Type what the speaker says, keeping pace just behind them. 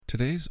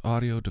Today's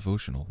audio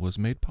devotional was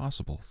made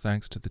possible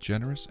thanks to the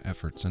generous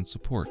efforts and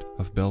support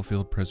of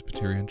Bellefield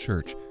Presbyterian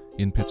Church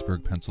in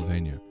Pittsburgh,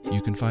 Pennsylvania.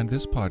 You can find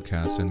this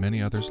podcast and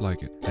many others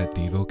like it at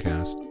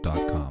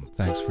devocast.com.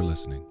 Thanks for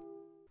listening.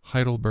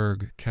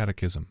 Heidelberg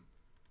Catechism.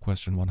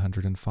 Question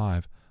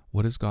 105.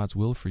 What is God's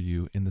will for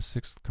you in the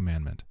sixth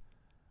commandment?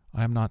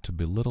 I am not to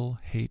belittle,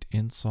 hate,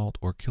 insult,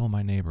 or kill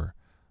my neighbor,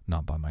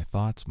 not by my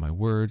thoughts, my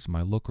words,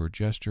 my look or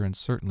gesture, and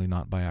certainly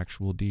not by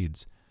actual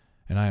deeds.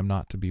 And I am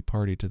not to be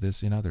party to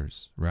this in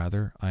others.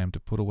 Rather, I am to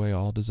put away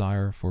all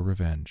desire for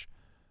revenge.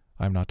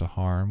 I am not to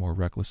harm or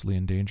recklessly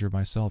endanger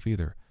myself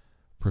either.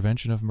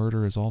 Prevention of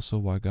murder is also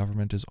why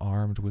government is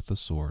armed with the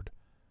sword.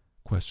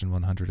 Question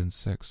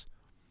 106.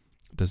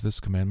 Does this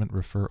commandment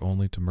refer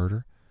only to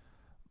murder?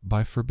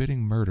 By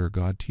forbidding murder,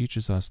 God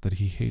teaches us that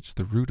He hates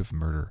the root of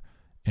murder,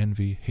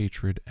 envy,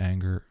 hatred,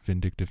 anger,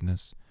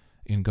 vindictiveness.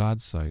 In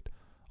God's sight,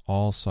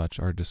 all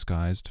such are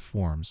disguised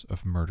forms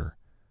of murder.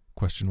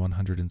 Question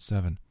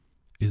 107.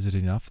 Is it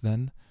enough,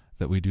 then,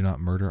 that we do not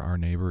murder our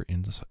neighbor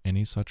in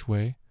any such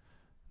way?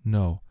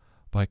 No.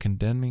 By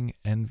condemning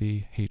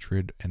envy,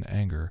 hatred, and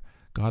anger,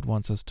 God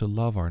wants us to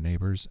love our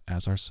neighbors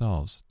as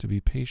ourselves, to be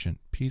patient,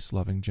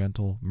 peace-loving,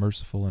 gentle,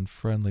 merciful, and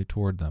friendly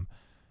toward them,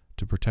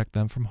 to protect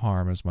them from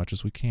harm as much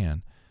as we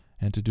can,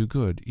 and to do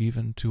good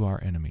even to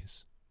our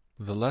enemies.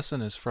 The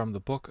lesson is from the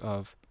book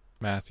of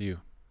Matthew,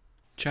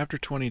 chapter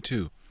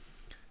 22.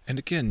 And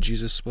again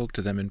Jesus spoke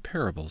to them in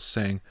parables,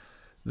 saying,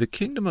 The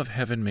kingdom of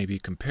heaven may be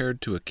compared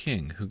to a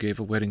king who gave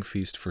a wedding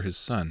feast for his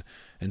son,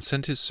 and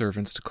sent his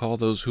servants to call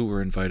those who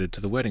were invited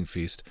to the wedding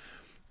feast,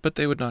 but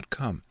they would not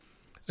come.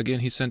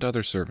 Again he sent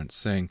other servants,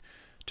 saying,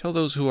 Tell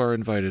those who are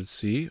invited,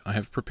 See, I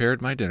have prepared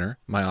my dinner,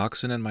 my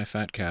oxen and my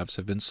fat calves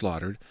have been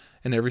slaughtered,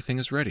 and everything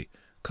is ready.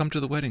 Come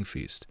to the wedding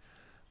feast.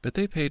 But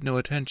they paid no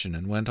attention,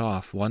 and went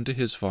off, one to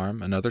his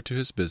farm, another to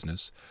his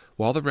business,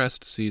 while the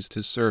rest seized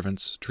his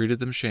servants, treated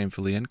them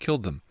shamefully, and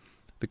killed them.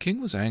 The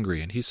king was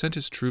angry, and he sent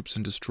his troops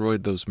and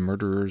destroyed those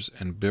murderers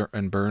and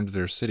burned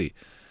their city.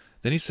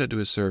 Then he said to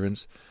his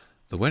servants,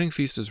 The wedding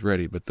feast is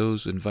ready, but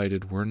those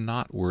invited were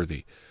not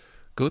worthy.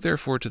 Go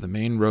therefore to the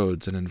main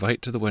roads, and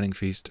invite to the wedding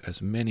feast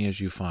as many as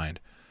you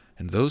find.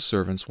 And those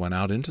servants went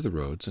out into the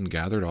roads, and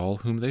gathered all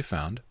whom they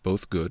found,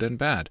 both good and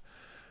bad.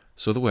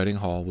 So the wedding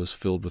hall was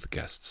filled with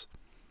guests.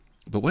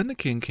 But when the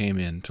king came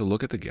in to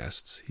look at the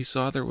guests, he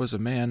saw there was a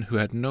man who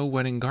had no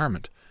wedding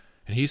garment.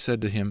 And he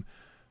said to him,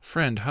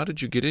 Friend, how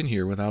did you get in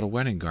here without a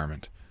wedding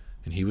garment?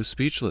 And he was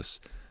speechless.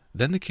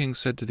 Then the king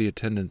said to the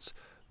attendants,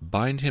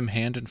 Bind him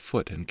hand and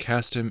foot, and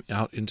cast him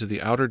out into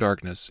the outer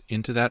darkness.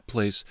 Into that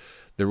place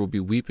there will be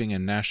weeping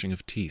and gnashing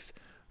of teeth,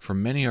 for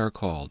many are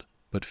called,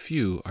 but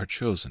few are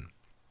chosen.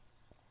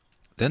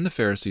 Then the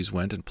Pharisees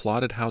went and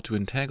plotted how to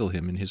entangle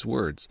him in his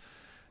words.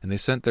 And they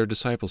sent their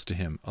disciples to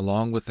him,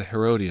 along with the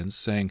Herodians,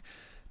 saying,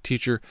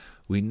 Teacher,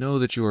 we know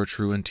that you are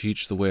true and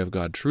teach the way of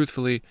God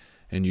truthfully,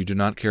 and you do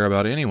not care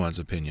about anyone's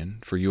opinion,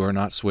 for you are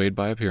not swayed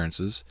by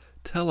appearances.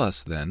 Tell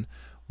us, then,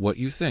 what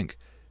you think.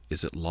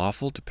 Is it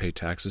lawful to pay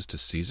taxes to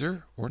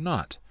Caesar or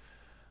not?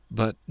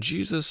 But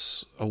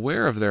Jesus,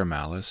 aware of their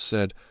malice,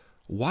 said,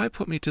 Why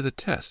put me to the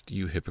test,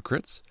 you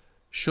hypocrites?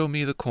 Show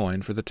me the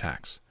coin for the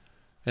tax.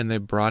 And they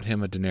brought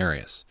him a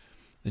denarius.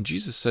 And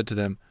Jesus said to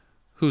them,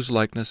 Whose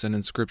likeness and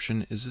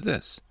inscription is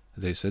this?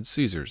 They said,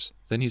 Caesar's.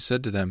 Then he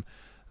said to them,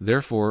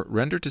 Therefore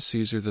render to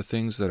Caesar the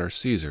things that are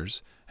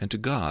Caesar's, and to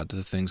God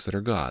the things that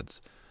are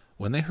God's.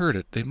 When they heard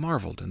it, they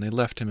marveled, and they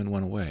left him and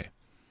went away.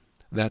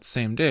 That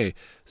same day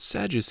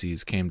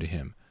Sadducees came to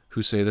him,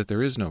 who say that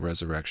there is no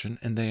resurrection,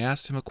 and they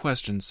asked him a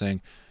question,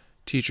 saying,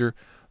 Teacher,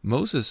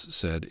 Moses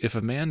said, If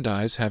a man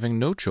dies having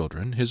no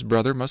children, his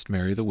brother must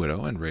marry the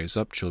widow and raise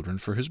up children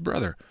for his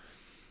brother.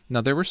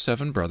 Now there were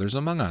 7 brothers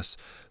among us.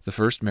 The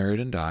first married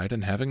and died,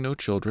 and having no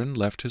children,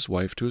 left his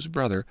wife to his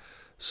brother.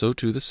 So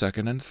too the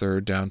second and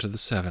third, down to the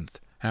 7th.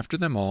 After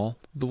them all,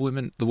 the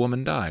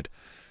woman died.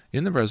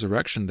 In the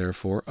resurrection,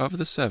 therefore, of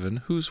the 7,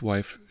 whose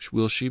wife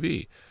will she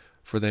be?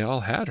 For they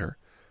all had her.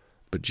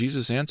 But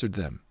Jesus answered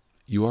them,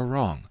 You are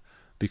wrong,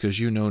 because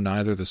you know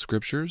neither the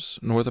Scriptures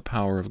nor the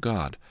power of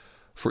God.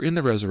 For in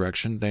the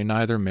resurrection they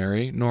neither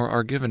marry nor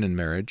are given in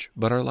marriage,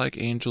 but are like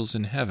angels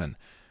in heaven.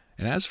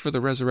 And as for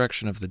the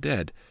resurrection of the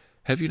dead,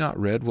 have you not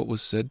read what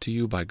was said to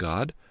you by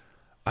God?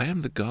 I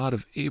am the God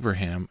of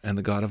Abraham, and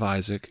the God of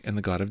Isaac, and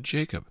the God of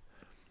Jacob.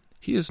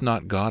 He is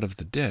not God of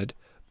the dead,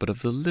 but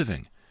of the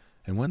living.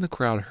 And when the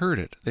crowd heard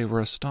it, they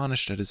were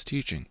astonished at his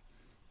teaching.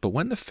 But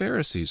when the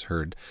Pharisees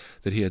heard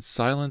that he had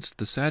silenced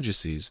the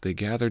Sadducees, they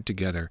gathered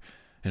together,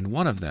 and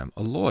one of them,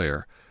 a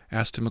lawyer,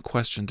 asked him a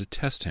question to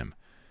test him.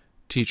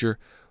 Teacher,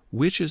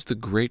 which is the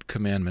great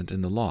commandment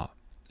in the law?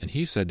 And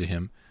he said to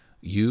him,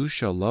 You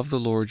shall love the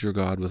Lord your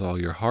God with all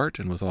your heart,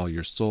 and with all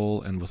your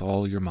soul, and with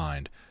all your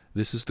mind.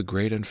 This is the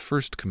great and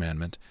first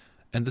commandment.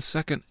 And the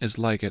second is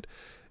like it,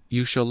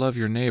 You shall love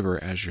your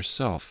neighbor as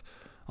yourself.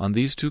 On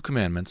these 2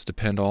 commandments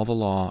depend all the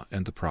law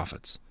and the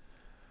prophets.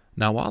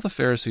 Now while the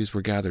Pharisees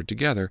were gathered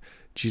together,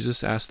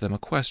 Jesus asked them a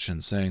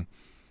question, saying,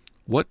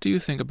 What do you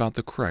think about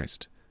the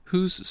Christ?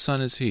 Whose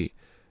son is he?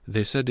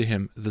 They said to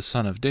him, The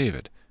son of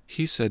David.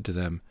 He said to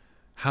them,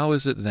 "How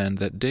is it then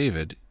that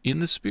David, in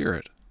the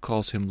Spirit,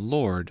 calls him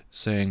Lord,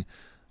 saying,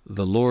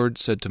 'The Lord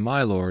said to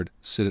my Lord,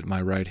 Sit at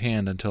my right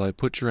hand until I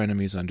put your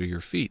enemies under your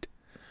feet'?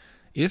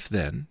 If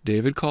then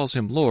David calls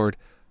him Lord,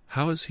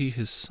 how is he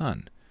his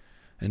son?"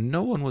 And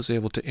no one was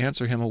able to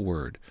answer him a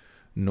word,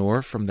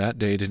 nor from that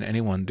day did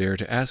anyone dare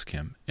to ask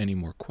him any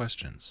more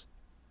questions.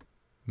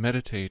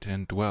 Meditate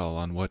and dwell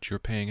on what you're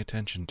paying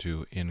attention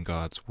to in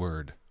God's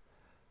Word.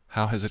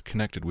 How has it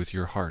connected with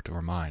your heart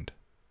or mind?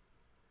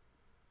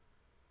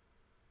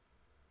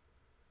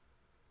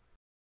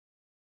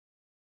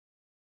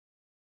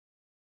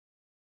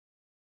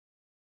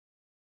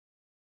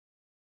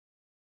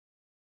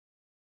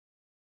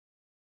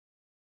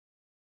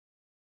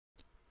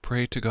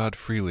 Pray to God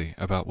freely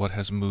about what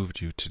has moved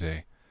you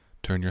today.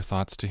 Turn your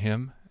thoughts to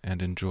Him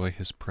and enjoy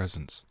His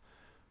presence.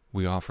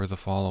 We offer the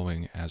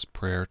following as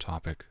prayer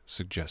topic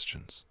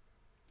suggestions.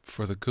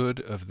 For the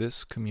good of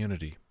this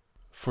community.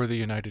 For the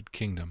United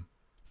Kingdom.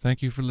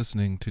 Thank you for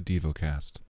listening to DevoCast.